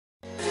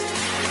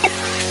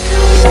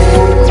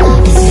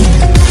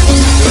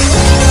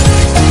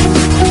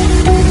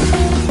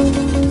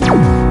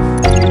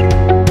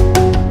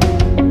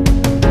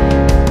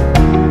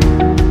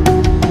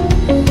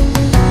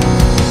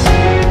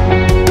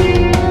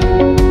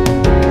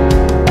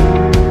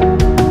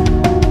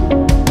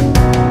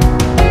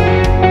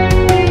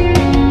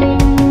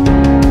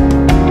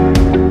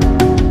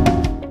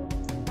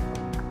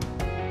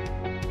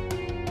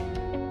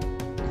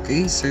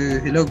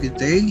hello, good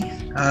day.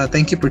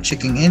 Thank you for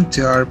checking in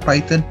to our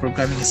Python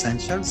Programming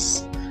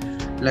Essentials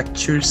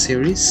lecture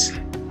series.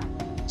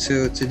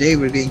 So today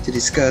we're going to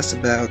discuss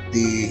about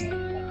the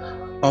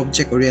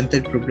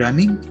object-oriented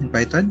programming in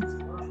Python.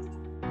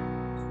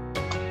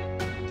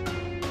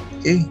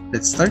 Okay,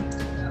 let's start.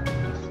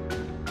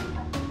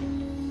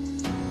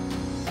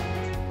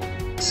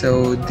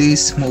 So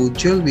this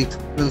module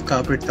will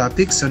cover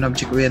topics on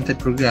object-oriented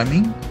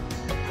programming,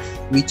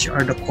 which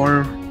are the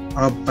core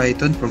of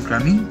Python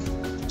programming.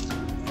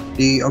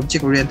 The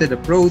object-oriented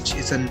approach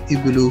is an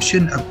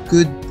evolution of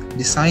good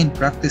design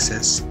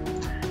practices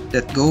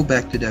that go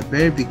back to the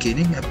very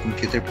beginning of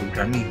computer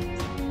programming.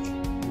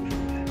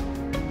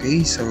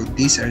 Okay, so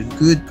these are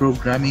good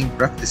programming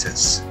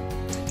practices.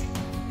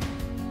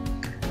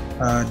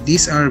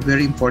 These are a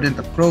very important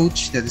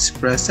approach that is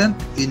present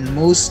in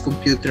most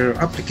computer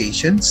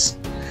applications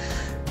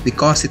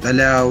because it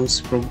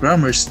allows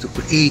programmers to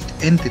create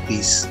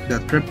entities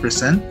that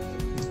represent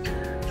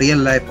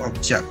real-life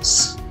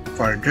objects.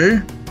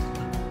 Further,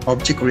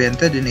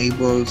 object-oriented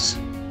enables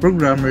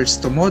programmers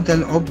to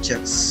model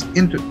objects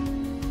into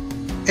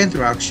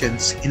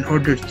interactions in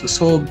order to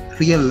solve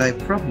real-life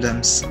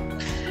problems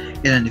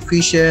in an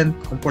efficient,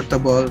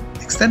 comfortable,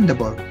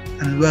 extendable,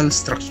 and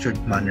well-structured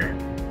manner.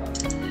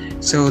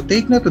 So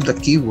take note of the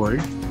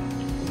keyword.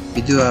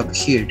 We do have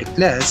here the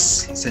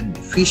class is an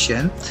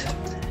efficient,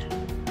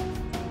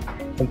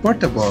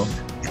 comfortable,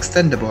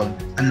 extendable,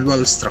 and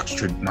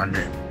well-structured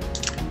manner.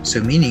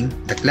 So meaning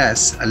the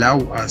class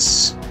allows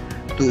us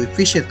to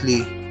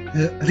efficiently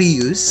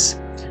reuse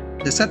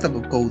the setup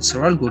of codes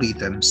or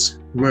algorithms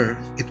where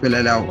it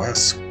will allow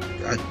us,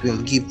 it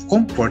will give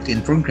comfort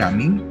in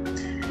programming.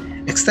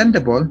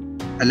 Extendable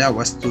allow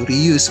us to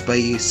reuse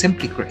by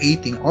simply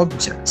creating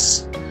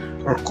objects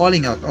or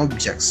calling out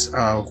objects,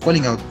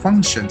 calling out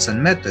functions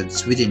and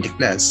methods within the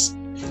class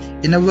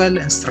in a well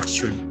and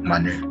structured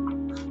manner.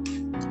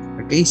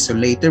 Okay, so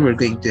later we're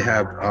going to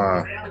have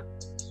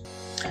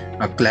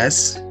a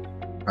class.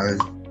 I'll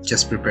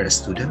just prepare a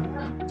student.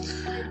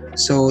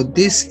 So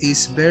this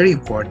is very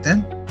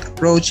important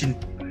approach in.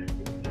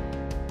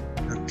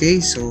 Okay,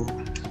 so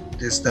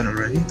this is done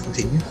already.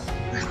 Continue.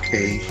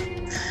 Okay,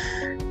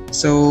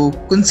 so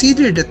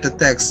consider that the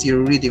text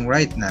you're reading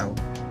right now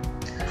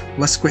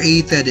was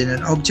created in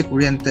an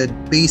object-oriented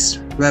based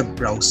web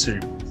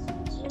browser.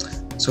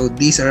 So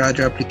these are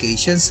other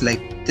applications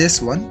like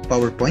this one,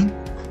 PowerPoint,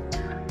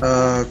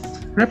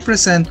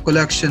 represent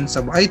collections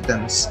of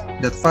items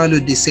that follow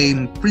the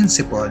same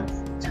principle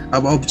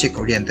of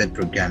object-oriented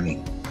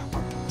programming.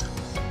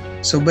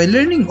 So by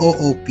learning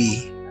OOP,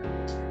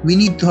 we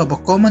need to have a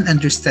common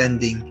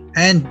understanding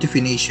and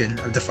definition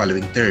of the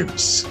following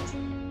terms.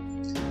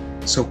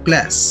 So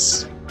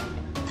class.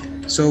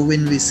 So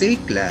when we say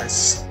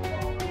class,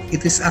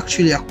 it is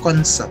actually a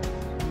concept,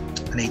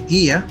 an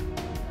idea,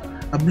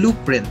 a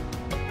blueprint,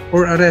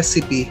 or a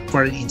recipe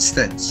for an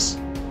instance.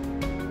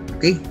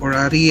 Okay, or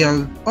a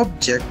real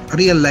object, a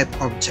real-life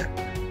object.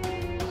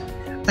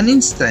 An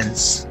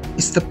instance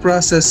is the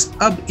process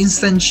of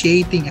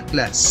instantiating a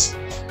class,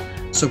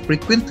 so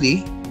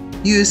frequently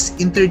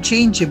used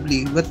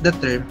interchangeably with the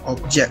term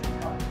object.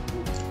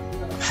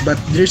 But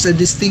there's a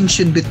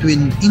distinction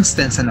between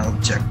instance and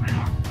object.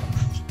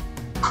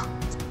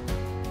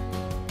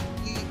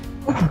 The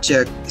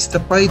object is the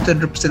Python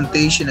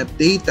representation of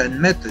data and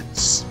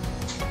methods,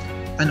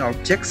 and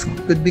objects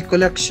could be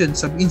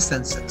collections of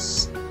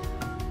instances.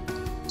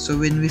 So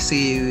when we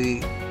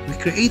say we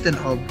create an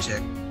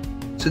object,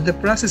 so the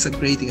process of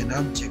creating an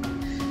object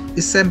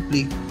is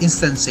simply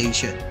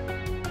instantiation.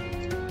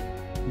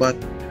 But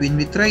when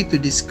we try to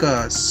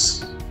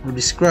discuss or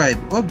describe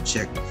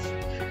object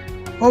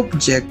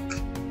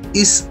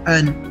is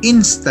an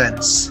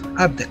instance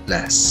of the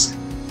class.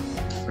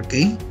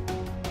 Okay?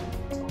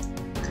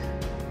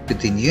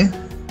 Continue.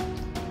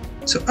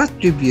 So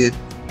attribute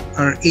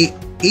are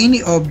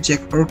any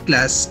object or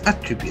class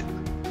attribute.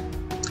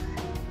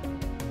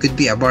 Could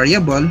be a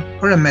variable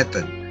or a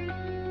method.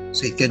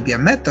 So it can be a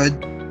method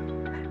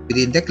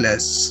within the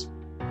class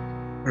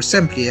or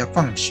simply a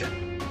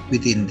function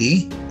within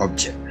the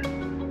object.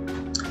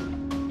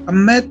 A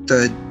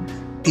method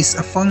is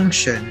a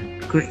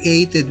function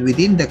created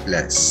within the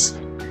class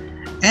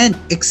and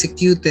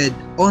executed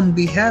on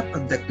behalf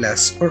of the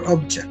class or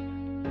object.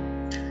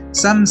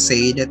 Some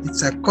say that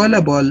it's a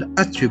callable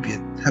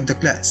attribute of the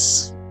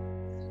class.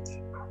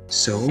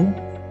 So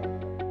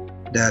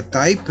the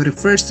type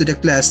refers to the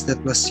class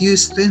that was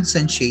used to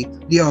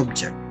instantiate the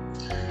object.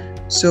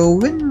 So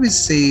when we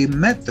say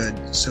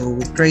method, so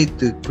we try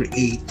to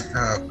create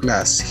a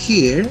class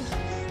here,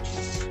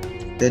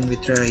 then we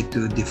try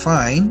to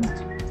define,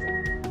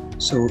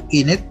 so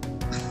init.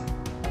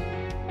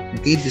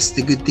 Okay, this is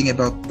the good thing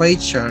about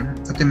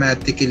PyCharm,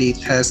 automatically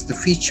it has the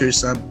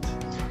features of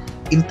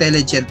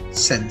intelligent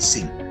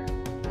sensing.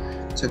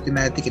 So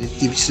automatically it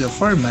gives you a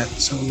format,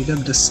 so we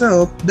have the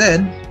self,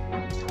 then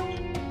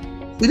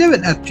we have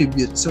an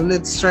attribute. So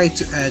let's try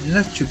to add an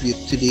attribute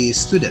to the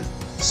student.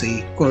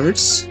 Say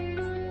course,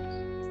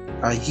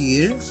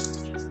 year,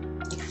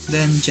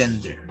 then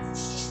gender.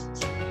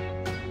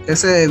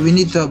 Kasi we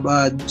need to have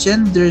a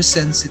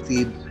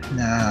gender-sensitive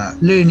na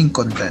learning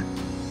content.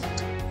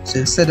 So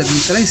instead of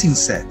utilizing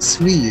sex,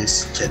 we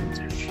use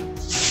gender.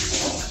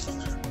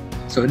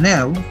 So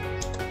now,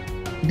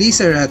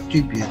 these are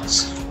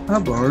attributes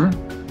of our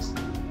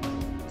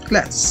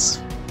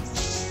class.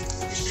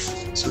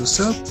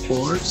 So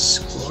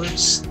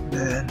course,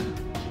 then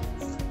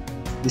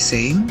the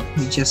same,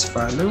 we just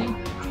follow.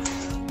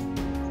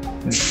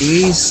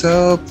 Okay,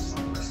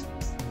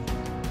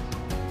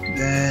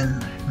 then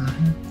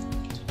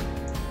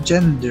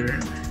gender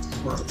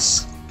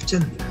equals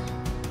gender.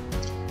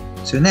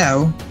 So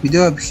now we do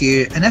have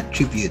here an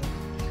attribute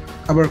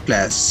of our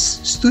class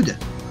student.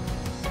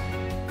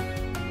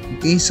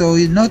 Okay, so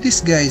you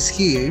notice guys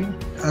here,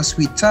 as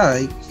we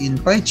type in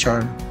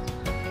PyCharm,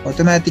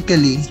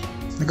 automatically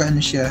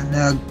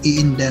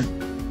nag-i-indent,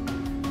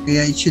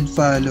 kaya it should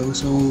follow.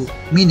 So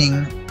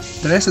meaning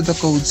the rest of the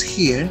codes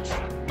here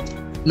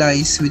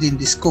lies within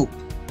the scope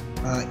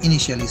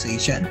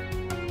initialization,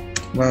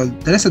 while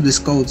the rest of these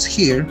codes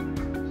here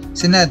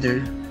is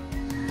another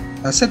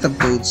set of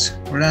codes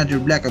or another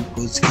block of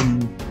codes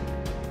in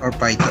our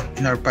Python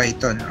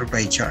or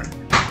PyCharm.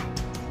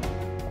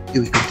 Okay,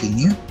 we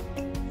continue.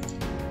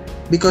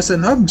 Because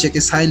an object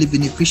is highly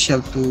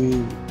beneficial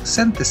to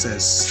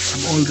synthesis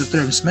of all the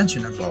terms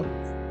mentioned above.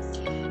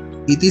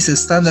 It is a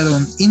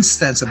standalone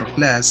instance of a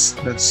class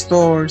that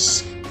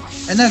stores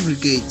and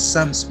aggregates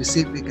some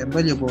specific and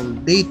valuable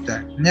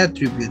data and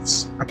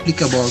attributes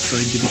applicable to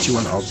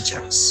individual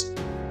objects.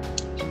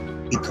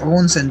 It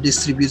owns and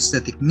distributes the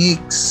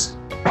techniques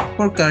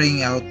for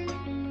carrying out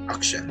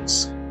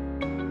actions.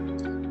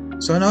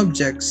 So an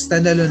object,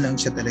 standalone lang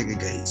siya talaga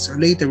guys. So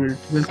later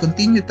we'll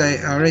continue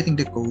writing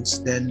the codes,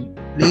 then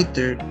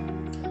later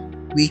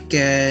we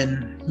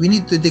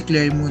need to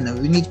declare muna,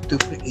 we need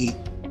to create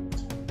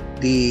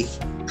the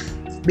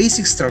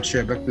basic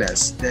structure of a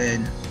class.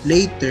 Then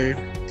later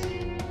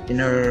in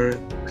our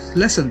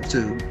lesson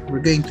 2, we're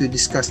going to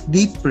discuss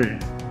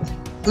deeper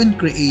on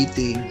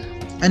creating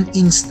an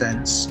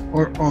instance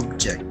or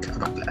object of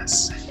a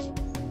class.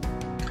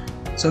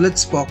 So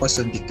let's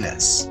focus on the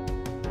class.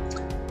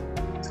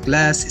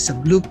 Class is a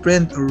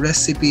blueprint or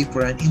recipe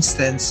for an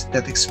instance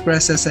that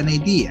expresses an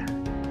idea.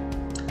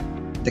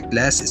 The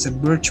class is a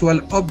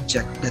virtual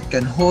object that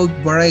can hold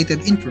variety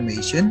of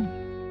information,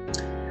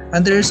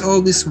 and there is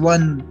always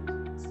one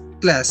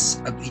class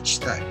of each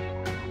type.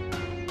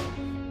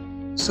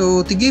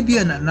 So to give you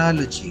an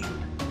analogy,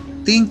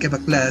 think of a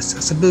class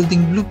as a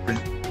building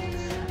blueprint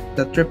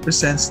that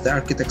represents the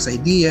architect's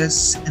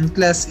ideas and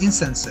class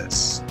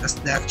instances as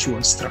the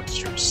actual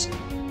structures.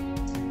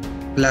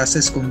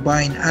 Classes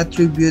combine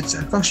attributes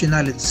and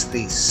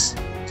functionalities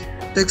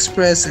to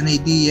express an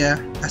idea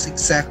as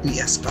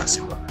exactly as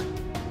possible.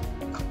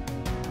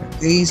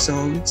 Okay,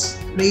 so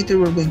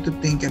later we're going to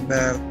think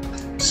about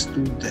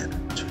student.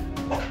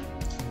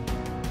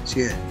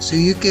 So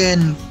you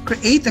can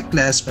create a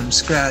class from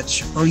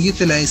scratch or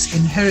utilize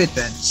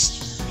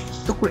inheritance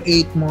to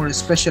create more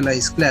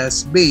specialized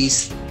class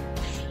based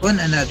on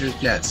another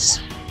class,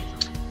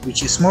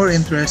 which is more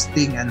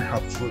interesting and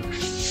helpful.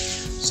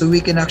 So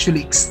we can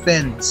actually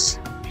extend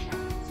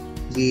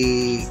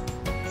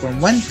from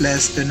one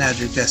class to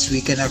another class.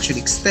 We can actually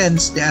extend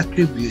the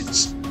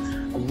attributes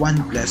of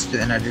one class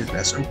to another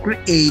class, or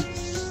create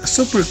a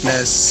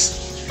superclass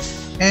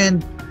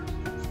and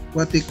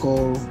what we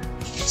call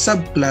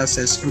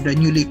subclasses or the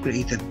newly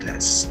created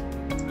class.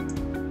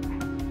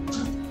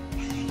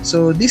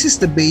 So this is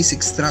the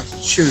basic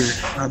structure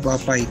of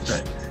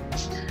Python.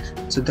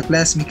 So the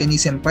class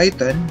mechanism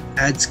Python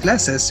adds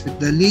classes with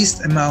the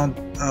least amount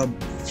of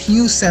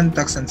new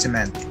syntax and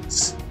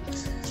semantics.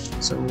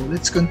 So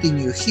let's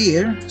continue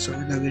here. So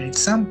we'll have an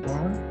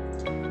example.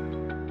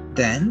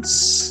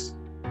 Dense.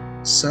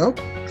 So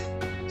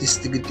this is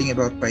the good thing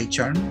about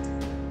PyCharm.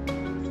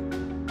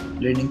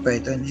 Learning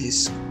Python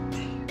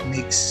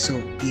makes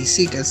so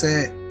easy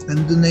kasi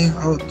nandun na yung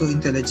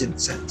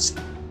auto-intelligent sense.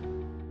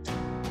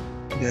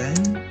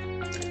 Then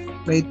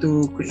try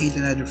to create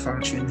another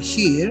function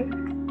here.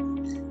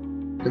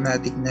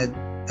 Automatic na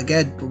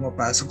agad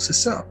pumapasok sa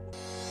SOP.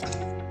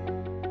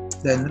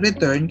 Then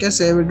return,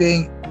 kasi we're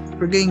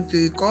going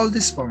to call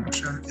this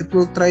function. It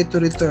will try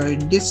to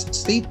return this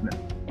statement.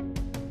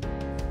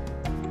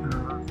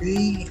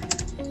 Okay,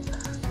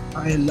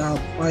 I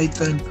love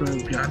Python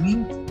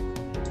programming.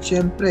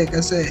 Siyempre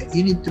kasi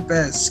you need to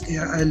pass,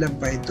 kaya I love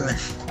Python.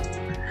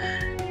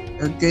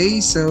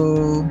 Okay,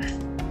 so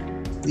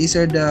these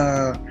are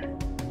the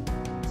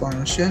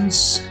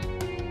functions.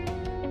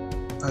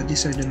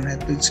 These are the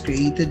methods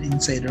created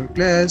inside our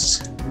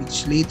class,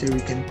 which later we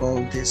can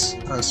call this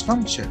as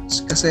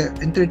functions. Kasi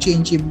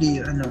interchangeably,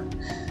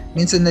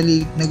 minsan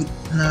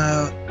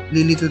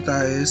nalilito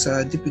tayo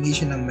sa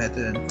definition ng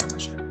method and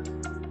function.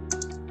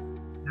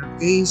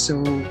 Okay, so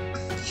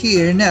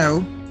here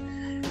now,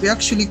 we're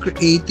actually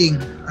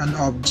creating an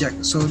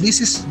object. So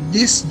this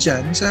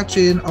John is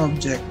actually an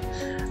object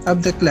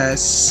of the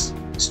class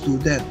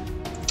student.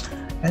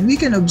 And we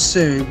can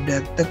observe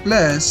that the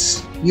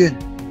class,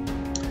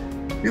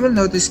 we will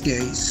notice,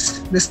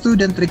 guys, the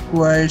student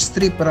requires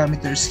 3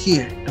 parameters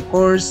here: the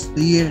course,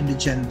 the year, and the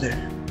gender.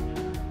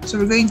 So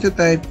we're going to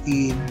type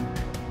in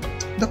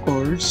the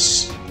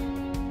course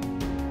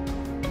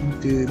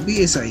into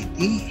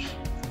BSIT,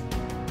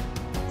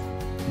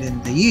 then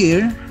the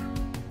year,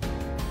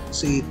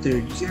 say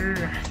 3rd year,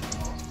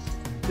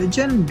 the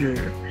gender,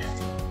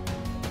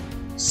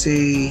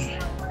 say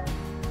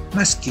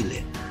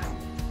masculine.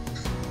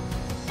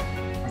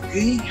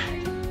 Okay,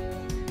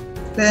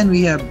 then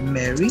we have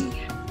Mary,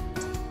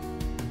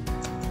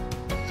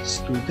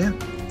 student.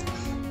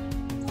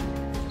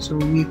 So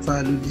we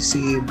follow the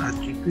same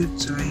attribute,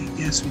 so I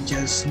guess we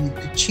just need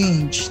to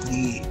change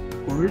the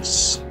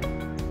course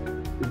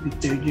to be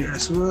 3rd year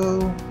as well.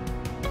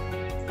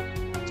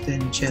 Then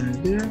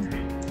gender,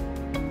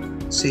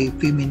 say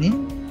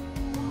feminine.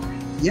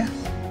 Yeah.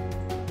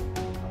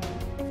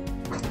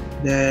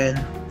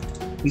 Then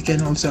we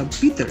can also have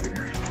Peter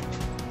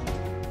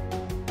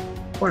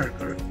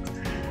Parker.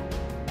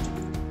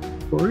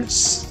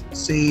 Course,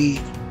 say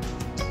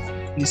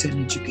he's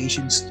an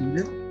education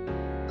student.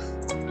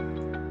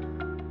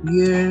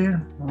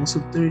 Year, also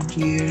 3rd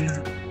year.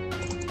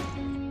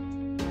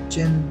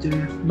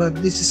 Gender, but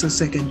this is a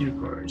 2nd year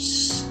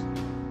course.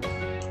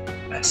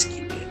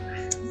 Masculine.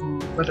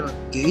 What about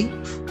gay?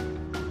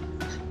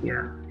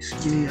 Yeah, is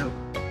gay out?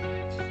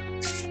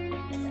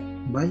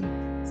 Bye.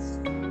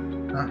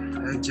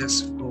 I'll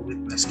just go with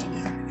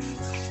masculine.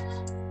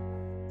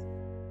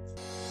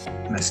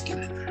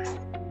 Masculine.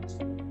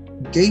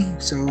 Okay,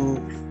 so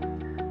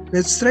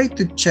let's try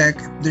to check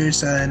if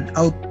there's an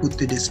output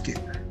to this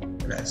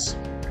class.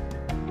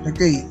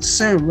 Okay,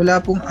 sir,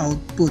 wala pong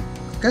output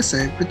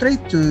kasi we try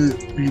to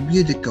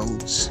review the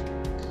codes.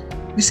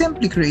 We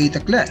simply create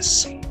a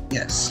class.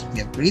 Yes,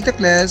 we have created a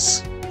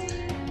class,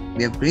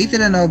 we have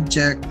created an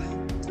object,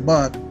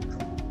 but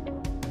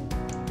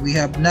we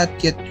have not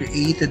yet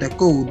created a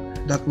code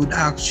that would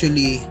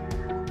actually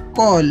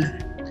call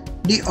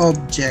the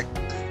object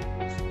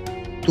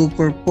to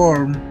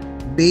perform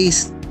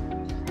based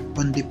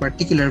on the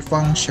particular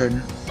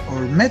function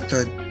or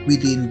method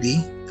within the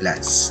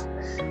class.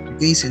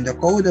 Okay, so in the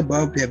code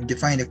above, we have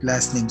defined a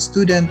class named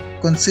student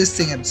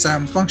consisting of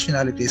some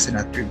functionalities and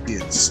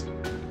attributes.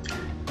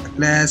 A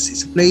class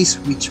is a place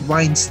which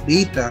binds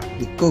data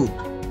with code.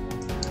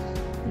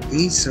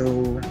 Okay,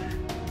 so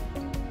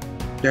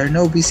there are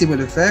no visible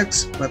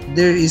effects, but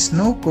there is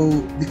no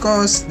code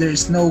because there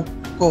is no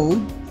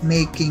code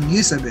making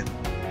use of it.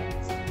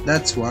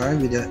 That's why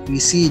we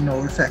see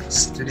no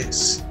effects to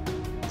this.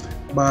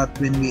 But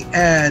when we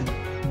add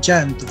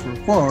John to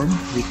perform,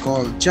 we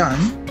call John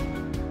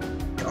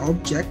the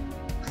object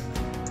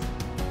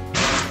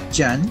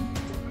John,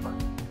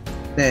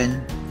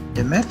 then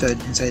the method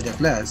inside the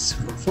class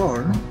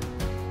perform,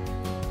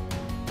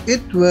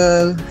 it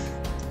will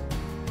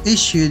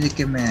issue the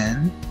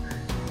command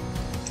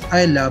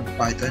I love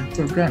Python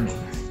programming.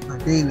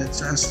 Okay,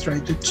 let's try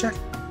to check.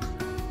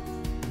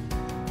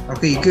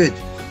 Okay, good.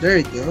 There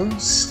it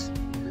goes.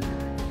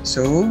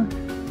 So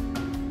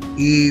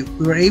we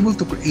were able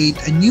to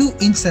create a new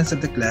instance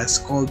of the class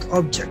called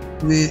object,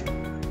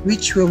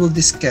 which we will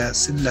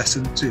discuss in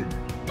lesson 2.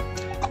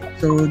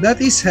 So that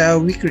is how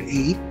we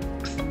create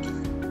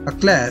a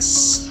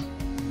class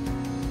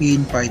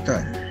in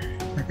Python.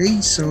 Okay,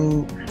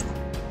 so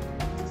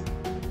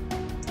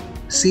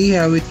see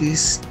how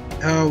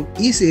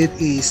easy it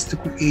is to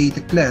create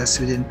a class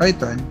within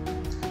Python.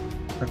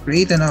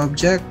 Create an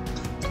object,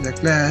 the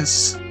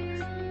class,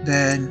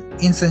 then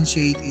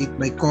instantiate it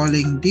by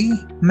calling the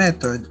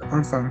method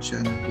or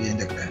function within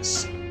the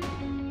class.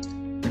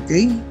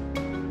 Okay,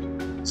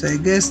 so I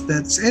guess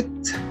that's it,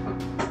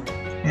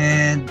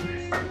 and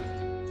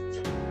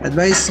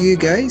advise you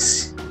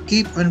guys,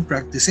 keep on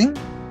practicing.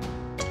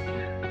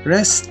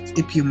 Rest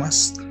if you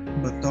must,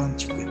 but don't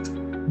quit.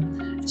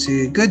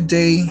 So good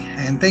day,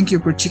 and thank you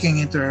for checking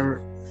into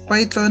our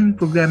Python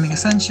Programming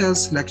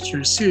Essentials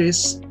lecture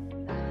series.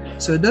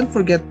 So don't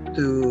forget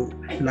to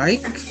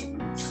like,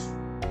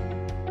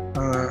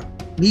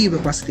 leave a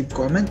positive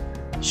comment,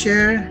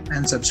 share,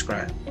 and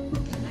subscribe.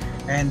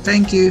 And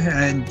thank you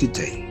and good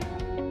day.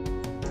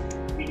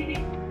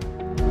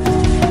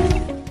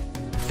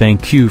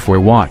 Thank you for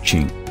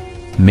watching.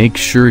 Make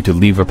sure to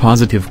leave a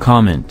positive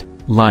comment,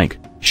 like,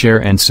 share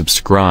and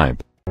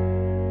subscribe.